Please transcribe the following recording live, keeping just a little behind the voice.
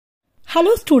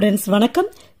Hello students, வணக்கம்.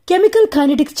 Chemical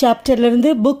Kinetics chapterல இருந்து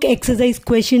book exercise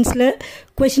questionsல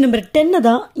question number 10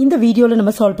 தான் இந்த வீடியோல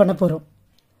நம்ம சால்வ் பண்ண போறோம்.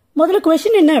 முதல்ல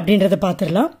question என்ன அப்படின்றத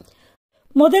பாத்துறலாம்.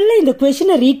 முதல்ல இந்த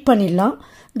questionஐ ரீட் பண்ணிடலாம்.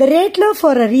 The rate law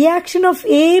for a reaction of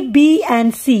A, B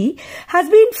and C has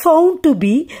been found to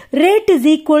be rate is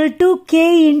equal to K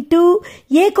into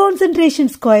A concentration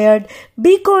squared,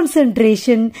 B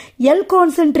concentration, L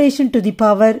concentration to the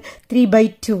power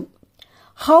 3/2.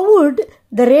 How would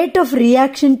the rate of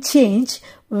reaction change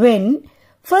when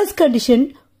first condition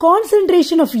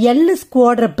concentration of L is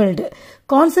quadrupled,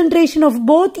 concentration of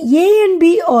both A and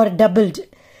B are doubled,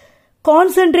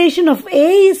 concentration of A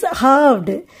is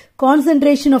halved,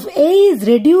 concentration of A is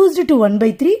reduced to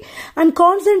 1/3 and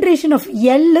concentration of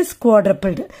L is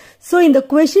quadrupled. So in the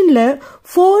question la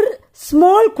 4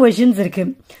 small questions இருக்கு.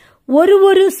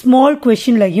 ஒரு small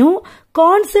question லையும்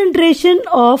concentration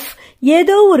of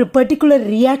ஏதோ ஒரு particular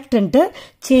reactant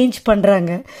change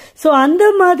பண்றாங்க. So அந்த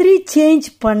மாதிரி change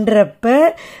பண்றப்ப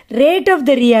rate of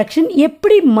the reaction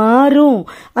எப்படி மாறும்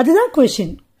அதுதான்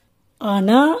question.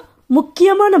 ஆனா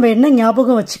முக்கியமா நம்ம என்ன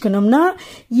ஞாபகம் வச்சுக்கணும்னா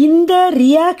இந்த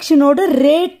ரியாக்ஷனோட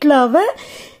rate லாவை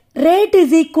rate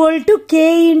is equal to K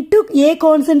into A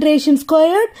concentration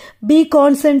squared, B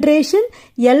concentration,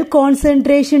 L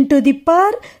concentration to the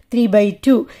power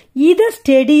 3/2. இதை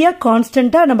ஸ்டெடியா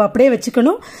கான்ஸ்டன்டா நம்ம அப்படியே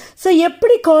வச்சுக்கணும். ஸோ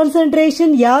எப்படி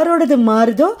கான்சன்ட்ரேஷன் யாரோடது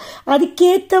மாறுதோ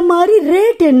அதுக்கேற்ற மாதிரி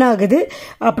ரேட் என்ன ஆகுது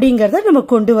அப்படிங்கிறத நம்ம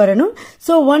கொண்டு வரணும்.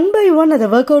 ஸோ 1/1 அதை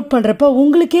ஒர்க் அவுட் பண்றப்ப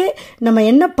உங்களுக்கே நம்ம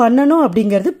என்ன பண்ணணும்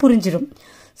அப்படிங்கிறது புரிஞ்சிடும்.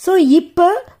 ஸோ இப்போ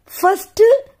ஃபர்ஸ்ட்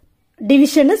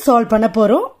டிவிஷனை சால்வ் பண்ண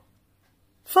போறோம்.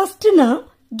 ஃபர்ஸ்ட் நான்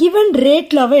given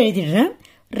rate lawவை எழுதிடுறேன்.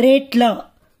 rate law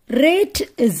rate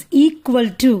is equal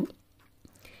to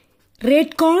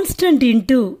rate constant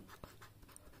into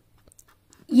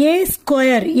A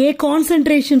square, A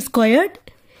concentration squared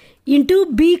into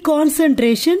B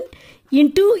concentration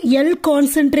into L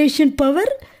concentration power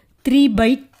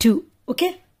 3/2.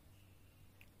 Okay?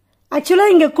 ஆக்சுவலா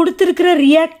இங்க கொடுத்திருக்கிற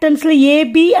ரியாக்டன்ஸ்ல A,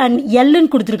 B and L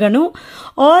ன்னு கொடுத்திருக்கணும்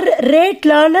R rate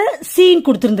லால C ன்னு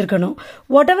கொடுத்திருந்திருக்கணும்.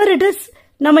 What ever it is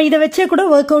நம்ம இதை வச்சே கூட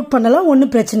ஒர்க் அவுட் பண்ணலாம்,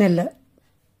 ஒன்றும் பிரச்சனை இல்லை.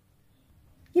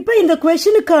 இப்போ இந்த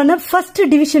கொஸ்டினுக்கான ஃபர்ஸ்ட்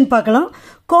டிவிஷன் பார்க்கலாம்.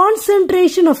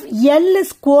 Concentration of L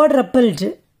is குவாட்ரபிள்டு.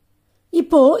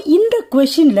 இப்போ இந்த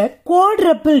கொஸ்டின்ல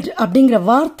குவாட்ரபிள்டு அப்படிங்கிற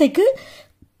வார்த்தைக்கு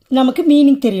நமக்கு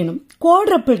மீனிங் தெரியணும்.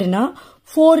 குவாட்ரபிள்டுனா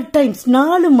 4 டைம்ஸ்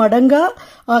 4 மடங்கா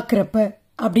ஆக்குறப்ப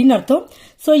அப்படின்னு அர்த்தம்.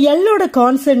 ஸோ எல்லோட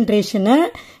கான்சென்ட்ரேஷனை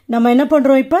நம்ம என்ன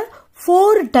பண்றோம் இப்ப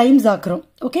 4 டைம்ஸ் ஆக்குறோம்.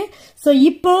 ஓகே, ஸோ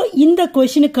இப்போ இந்த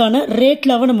கொஸ்டினுக்கான ரேட்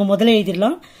லாவை நம்ம முதல்ல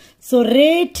எழுதிடலாம். So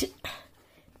rate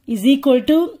is equal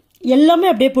to எல்லாமே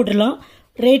அப்படியே போட்டுடலாம்.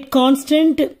 ரேட்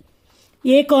கான்ஸ்டன்ட்,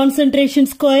 ஏ கான்சென்ட்ரேஷன்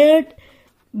ஸ்கொயர்ட்,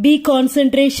 பி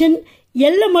கான்சென்ட்ரேஷன்,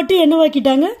 எல்ல மட்டும்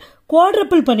என்னவாக்கிட்டாங்க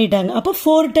குவாட்ரபிள் பண்ணிட்டாங்க. அப்போ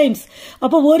 4 டைம்ஸ்.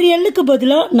 அப்போ ஒரு எல்லுக்கு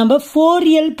பதிலாக நம்ம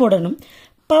 4L போடணும்.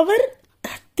 பவர்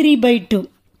 3/2.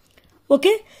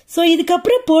 ஓகே, ஸோ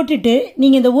இதுக்கப்புறம் போட்டுட்டு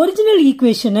நீங்க இந்த ஒரிஜினல்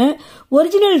ஈக்குவேஷனை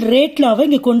ஒரிஜினல் ரேட் லாவை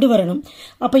இங்க கொண்டு வரணும்.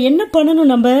 அப்ப என்ன பண்ணணும்,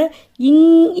 நம்ம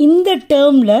இந்த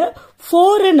டேர்ம்ல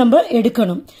 4 நம்ம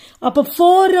எடுக்கணும். அப்ப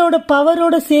 4ஓட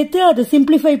பவரோட சேர்த்து அதை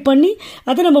சிம்பிளிஃபை பண்ணி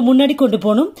அதை நம்ம முன்னாடி கொண்டு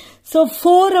போகணும். ஸோ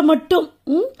 4 மட்டும்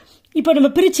இப்ப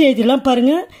நம்ம பிரிச்சு எழுதிடலாம்.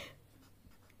 பாருங்க,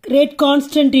 rate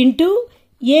constant into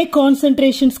A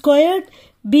concentration squared,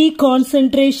 B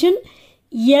concentration,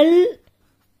 L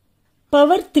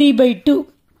power 3/2.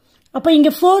 அப்ப இங்க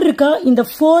 4 இருக்கா, இந்த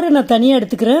 4 நான் தனியா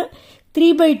எடுத்துக்கிறேன்,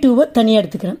 3/2 தனியா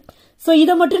எடுத்துக்கிறேன். ஸோ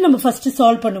இதை மட்டும் நம்ம ஃபர்ஸ்ட்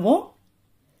சால்வ் பண்ணுவோம்.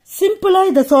 சிம்பிளா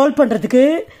இதை சால்வ் பண்றதுக்கு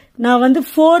நான்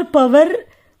 4 பவர்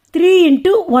 3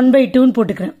 into 1/2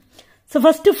 போட்டுக்கிறேன். ஸோ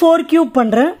ஃபர்ஸ்ட் 4 கியூப்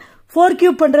பண்றேன். 4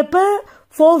 கியூப் பண்றப்ப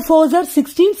 4 4s are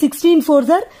 16, 16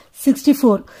 4s are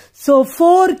 64. So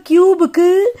 4 கியூபுக்கு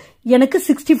எனக்கு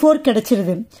 64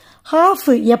 கிடைச்சிருது. ஹாஃப்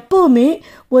எப்பவுமே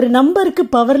ஒரு நம்பருக்கு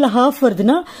பவர்ல ஹாஃப்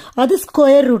வருதுன்னா அது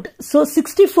ஸ்கொயர் ரூட். ஸோ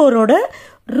 64ஓட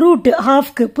ரூட்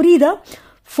ஹாஃப்க்கு, புரியுதா?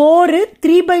 4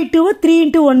 3/2 3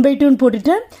 into 1/2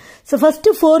 போட்டுட்டேன். ஸோ ஃபர்ஸ்ட்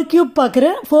 4 கியூப்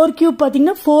பார்க்குறேன். 4 கியூப்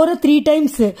பார்த்தீங்கன்னா 4 3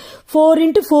 டைம்ஸ் 4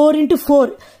 into 4 into 4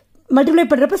 மல்டிப்ளை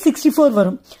பண்றப்ப 64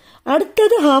 வரும்.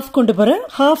 அடுத்தது ஹாஃப் கொண்டு போறேன்.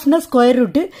 ஹாஃப்னா ஸ்கொயர்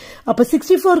ரூட். அப்ப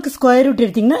 64க்கு ஸ்கொயர் ரூட்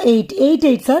எடுத்தீங்கன்னா 8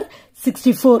 8 8s are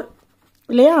 64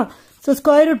 இல்லையா? ஸோ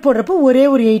ஸ்கொயர் ரூட் போடுறப்போ ஒரே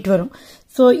ஒரு 8 வரும்.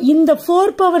 ஸோ இந்த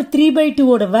 4 பவர்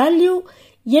 3/2ஓட வேல்யூ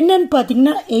என்னன்னு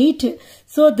பாத்தீங்கன்னா 8.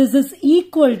 So this is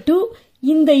equal to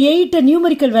இந்த 8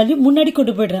 நியூமரிக்கல் வேல்யூ முன்னாடி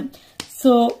கொண்டு போயிடுறேன்.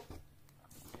 ஸோ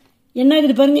என்ன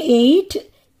ஆகுது பாருங்க, 8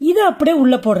 இதை அப்படியே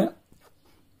உள்ள போடுறேன்.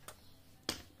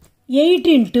 8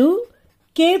 into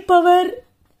K power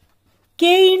K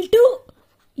into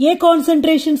A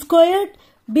concentration squared,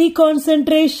 B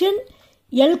concentration,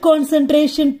 L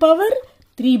concentration power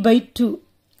 3/2.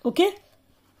 Okay?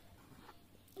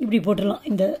 இப்படி போட்டுடலாம்.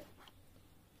 இந்த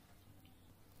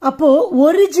அப்போ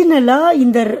ஒரிஜினலா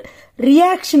இந்த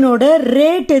ரியாக்ஷனோட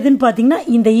ரேட் எதுன்னு பாத்தீங்கன்னா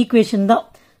இந்த ஈக்குவேஷன் தான்,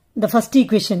 இந்த ஃபர்ஸ்ட்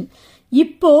ஈக்குவேஷன்.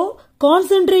 இப்போ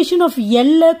கான்சென்ட்ரேஷன் ஆஃப்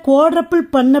எல்ல குவாட்ரபிள்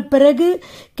பண்ண பிறகு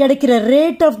கிடைக்கிற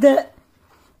rate of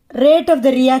the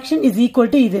reaction is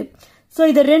equal to இது. ஸோ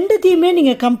இதை ரெண்டுத்தையுமே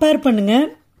நீங்க கம்பேர் பண்ணுங்க.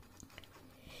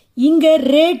 இங்க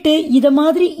ரேட்டு இத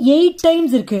மாதிரி 8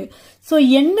 டைம்ஸ் இருக்கு. So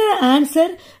என்ன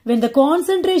answer? when the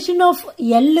concentration of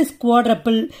L is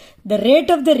quadruple, the rate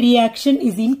of the reaction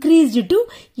is increased to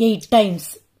 8 times.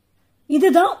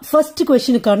 இதுதான் first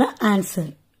questionக்கான ஆன்சர்.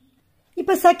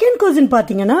 இப்ப செகண்ட் क्वेश्चन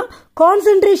பாத்தீங்கன்னா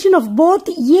concentration of both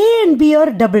A and B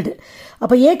are doubled.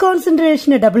 அப்ப A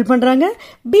concentration double பண்றாங்க,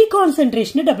 B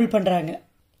concentration double பண்றாங்க.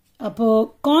 அப்போ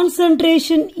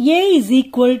concentration A is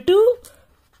equal to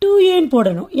 2A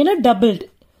போடணும், ஏன்னா doubled.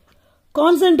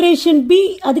 Concentration B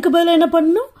அதுக்கு பதிலாக என்ன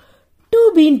பண்ணணும்?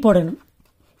 2B போடணும்.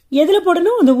 எதுல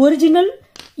போடணும்? அந்த ஒரிஜினல்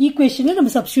ஈக்குவேஷனை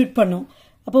நம்ம சப்ஸ்டியூட் பண்ணோம்.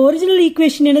 அப்போ ஒரிஜினல்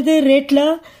ஈக்குவேஷன் என்னது?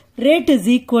 Rate is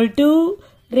equal to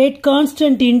rate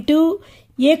constant into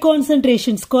A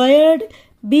concentration squared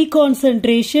B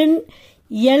concentration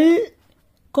L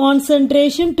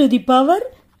concentration to the power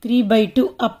 3/2.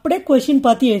 அப்படியே கொஸ்டின்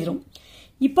பார்த்து எழுதுறோம்.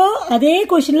 இப்போ அதே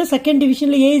கொஸ்டின்ல second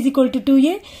டிவிஷன்ல A is equal to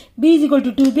 2A, B is equal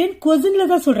to 2B கொஸ்டின்ல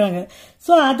தான் சொல்றாங்க.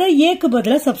 சோ அதை Aக்கு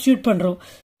பதிலா சப்ஸ்டிட்யூட் பண்றோம்.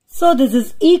 So this is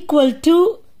equal to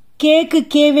Kக்கு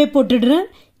Kவே போட்டுடுறேன்,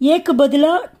 Aக்கு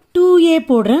பதிலா 2A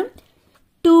போடுறேன்,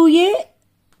 2A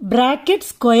பிராக்கெட்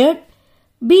ஸ்கொயர்,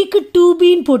 Bக்கு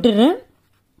 2B போட்டுடுறேன்.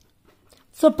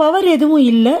 சோ பவர் எதுவும்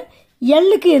இல்லை,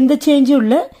 Lக்கு எந்த சேஞ்சும்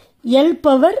இல்லை, L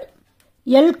power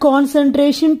L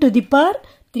concentration to the power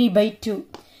 3/2.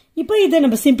 இப்போ இதை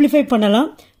நம்ம சிம்பிளிஃபை பண்ணலாம்.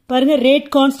 பாருங்க, ரேட்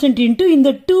கான்ஸ்டன்ட் இன்டு இந்த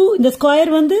 2, இந்த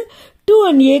ஸ்கொயர் வந்து 2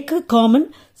 and Aக்கு காமன்.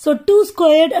 ஸோ 2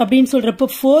 ஸ்கொயர்ட் அப்படின்னு சொல்றப்போ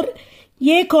 4,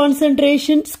 A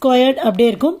கான்சென்ட்ரேஷன் ஸ்கொயர்ட் அப்படியே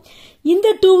இருக்கும். இந்த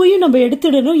 2வையும் நம்ம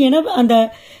எடுத்துடணும், ஏன்னா அந்த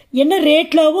என்ன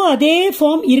ரேட்லாவோ அதே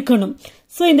ஃபார்ம் இருக்கணும்.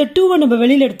 ஸோ இந்த 2வை நம்ம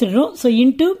வெளியில் எடுத்துடுறோம். So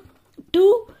into 2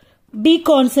 B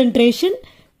concentration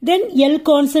then L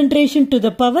concentration to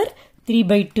the power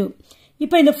 3/2.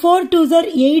 இப்போ இந்த 4 2s are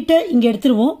 8 இங்க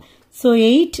எடுத்துருவோம். ஸோ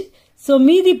 8. ஸோ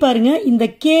மீதி பாருங்க, இந்த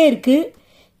K இருக்கு,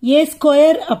 A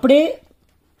ஸ்கொயர் அப்படியே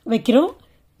வைக்கிறோம்,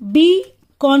 B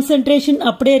கான்சென்ட்ரேஷன்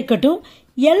அப்படியே இருக்கட்டும்,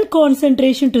 L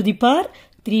concentration to the power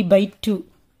 3/2.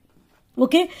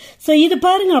 Okay, so இது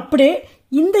பாருங்க அப்படியே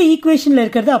இந்த ஈக்குவேஷன்ல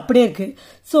இருக்கிறது அப்படியே இருக்கு.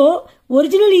 ஸோ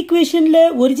ஒரிஜினல் ஈக்குவேஷன்ல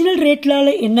ஒரிஜினல்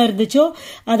ரேட்லால என்ன இருந்துச்சோ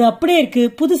அது அப்படியே இருக்கு.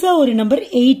 புதுசா ஒரு நம்பர்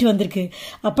 8 வந்திருக்கு.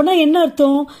 அப்பனா என்ன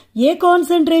அர்த்தம்? A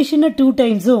concentration 2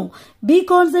 டைம்ஸும் B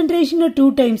concentration 2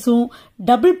 டைம்ஸும்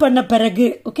double பண்ண பிறகு,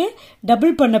 ஓகே,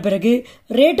 டபுள் பண்ண பிறகு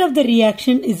rate of the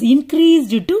reaction is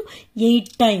increased to 8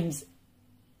 times.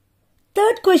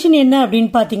 Third question என்ன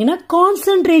அப்படின்னு பாத்தீங்கன்னா,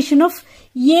 concentration of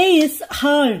A is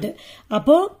halved.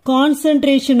 அப்போ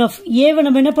கான்சென்ட்ரேஷன் ஆஃப் Aவை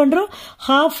நம்ம என்ன பண்றோம்?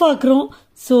 Half ஆக்குறோம்.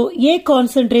 So A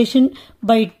concentration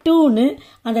by 2ன்னு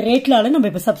அந்த ரேட்லால நம்ம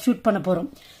இப்போ சப்ஸ்டியூட் பண்ண போறோம்.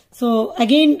 ஸோ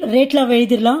அகெயின் ரேட்லாவை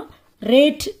எழுதிடலாம்.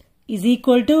 Rate is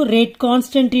equal to rate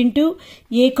constant into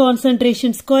A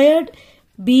concentration squared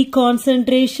B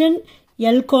concentration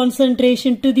L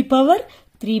concentration to the power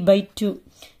 3/2.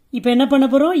 இப்போ என்ன பண்ண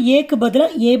போறோம்? Aக்கு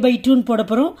பதிலாக A/2 போட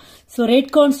போறோம். So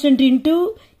rate constant into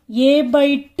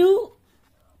A/2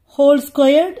 whole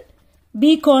squared B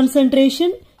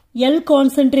concentration L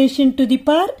concentration to the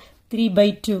power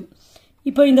 3/2.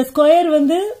 இப்போ இந்த ஸ்கொயர்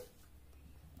வந்து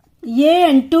A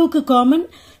and 2க்கு common.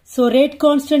 So rate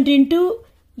constant into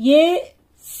A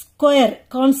square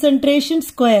concentration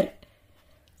square.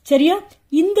 சரியா?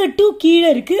 இந்த 2 கீழே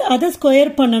இருக்கு, அதை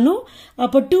ஸ்கொயர் பண்ணணும்.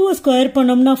 அப்போ 2 ஸ்கொயர்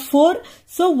பண்ணோம்னா 4.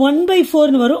 ஸோ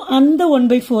 1/4 வரும். அந்த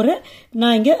 1/4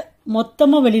 நான் இங்க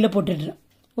மொத்தமா வெளியில போட்டுடுறேன்.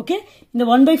 ஓகே, இந்த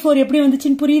 1/4 எப்படி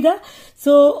வந்துச்சுன்னு புரியுதா?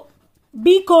 So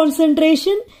B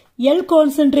concentration L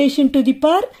concentration to the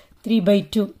power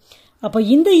 3/2. அப்போ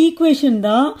இந்த ஈக்குவேஷன்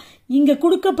தான் இங்க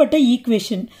கொடுக்கப்பட்ட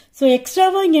ஈக்குவேஷன். ஸோ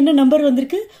எக்ஸ்ட்ராவா இங்க என்ன நம்பர்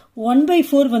வந்திருக்கு?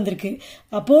 1/4 வந்திருக்கு.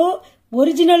 அப்போ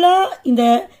ஒரிஜினலா இந்த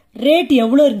ரேட்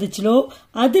எவ்வளவு இருந்துச்சோ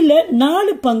அதுல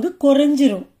 4 பங்கு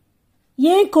குறைஞ்சிரும்.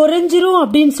 ஏன் குறைஞ்சிரும்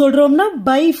அப்படின்னு சொல்றோம்னா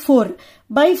by 4.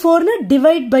 by 4னா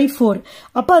divide by 4.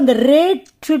 அப்ப அந்த rate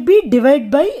should be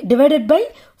divided by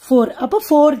 4. அப்ப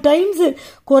 4 times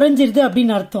குறைஞ்சிருது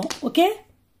அப்படின்னு அர்த்தம். Okay,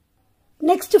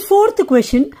 next fourth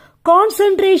question.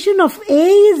 Concentration of A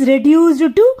is reduced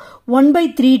to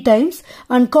 1/3 times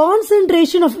and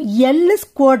concentration of L is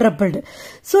quadrupled.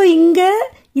 So இங்க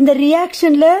இந்த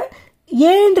ரியாக்ஷன்ல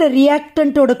A என்ற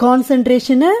ரியாக்டன்டோட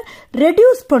கான்சென்ட்ரேஷனை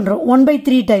ரெடியூஸ் பண்றோம்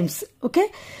 1/3 times. Okay,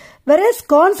 whereas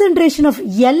concentration of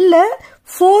L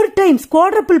 4 times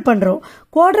quadruple பண்றோம்.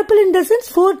 Quadruple in the sense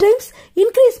 4 times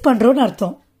increase பண்றோம்னு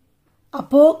அர்த்தம்.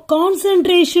 அப்போ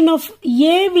concentration of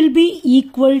A will be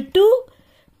equal to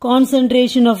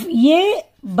concentration of A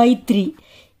by 3.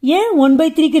 ஏன்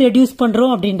 1/3 க்கு ரெடியூஸ்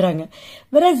பண்றோம் அப்படின்றாங்க.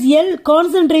 whereas L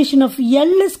concentration of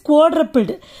L is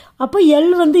quadrupled. அப்ப L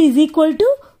வந்து is equal to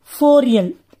 4L.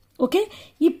 Okay,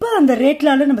 இப்போ அந்த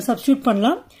ரேட்லால நம்ம சப்ஸ்டிட்யூட்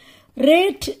பண்ணலாம்.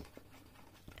 rate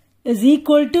is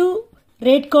equal to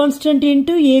rate constant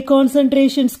into A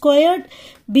concentration squared,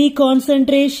 B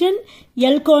concentration,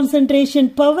 L concentration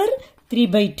power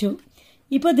 3/2.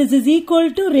 இப்போ this is equal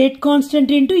to rate constant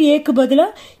into A க்கு பதிலா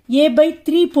A by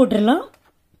 3 போட்டுறலாம்.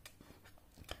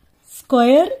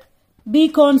 Square, B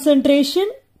concentration,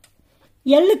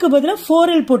 L க்கு பதிலா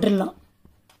 4L போட்டுறலாம்.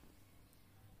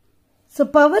 So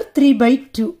power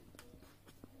 3/2.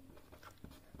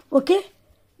 Okay,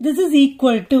 this is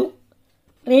equal to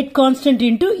rate constant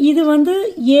into இது வந்து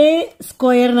A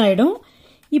square ஆயிடும்.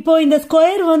 இப்போ இந்த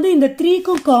ஸ்கொயர் வந்து இந்த 3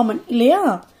 க்கும் காமன் இல்லையா?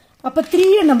 அப்ப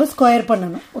 3 நம்ம ஸ்கொயர்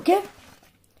பண்ணணும். ஓகே,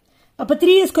 அப்ப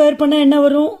 3 ஸ்கொயர் பண்ணா என்ன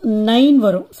வரும்? 9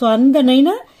 வரும். சோ அந்த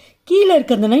 9 கீழே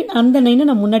இருக்க அந்த 9 அந்த 9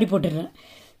 நான் முன்னாடி போட்டுறேன்.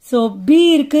 சோ B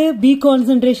இருக்கு, B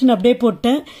கான்சென்ட்ரேஷன் அப்படியே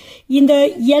போட்டேன். இந்த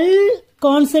L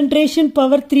கான்சென்ட்ரேஷன்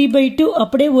பவர் 3/2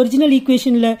 அப்படியே ஒரிஜினல்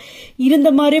ஈக்குவேஷன்ல இருந்த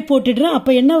மாதிரியே போட்டுடுறேன். அப்ப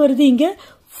என்ன வருது? இங்க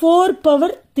 4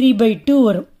 பவர் 3/2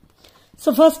 வரும். சோ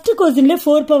ஃபர்ஸ்ட் क्वेश्चनல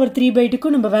 4 பவர் 3/2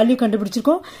 க்கு நம்ம வேல்யூ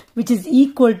கண்டுபிடிச்சிருக்கோம், which is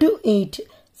equal to 8.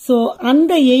 So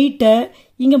அந்த 8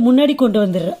 இங்க முன்னாடி கொண்டு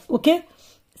வந்துடுறேன். Okay,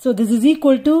 so this is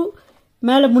equal to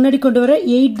மேல முன்னாடி கொண்டு வர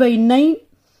 8/9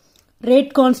 rate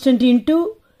constant into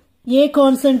A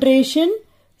concentration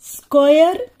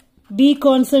square, B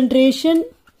concentration,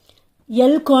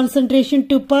 L concentration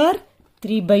to power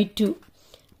 3/2.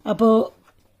 அப்போ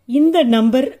இந்த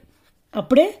நம்பர்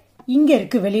அப்படியே இங்க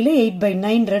இருக்கு வெளியில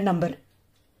 8/9 நம்பர்.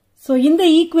 சோ இந்த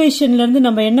ஈக்குவேஷன்ல இருந்து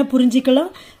நம்ம என்ன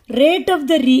புரிஞ்சிக்கலாம்? ரேட் ஆஃப்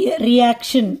த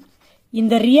ரியாக்ஷன்,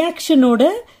 இந்த ரியாக்ஷனோட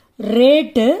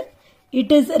rate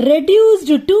it is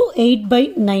reduced to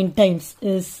 8/9 times,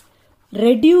 is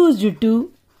reduced to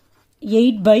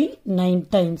 8/9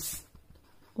 times.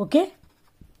 Okay.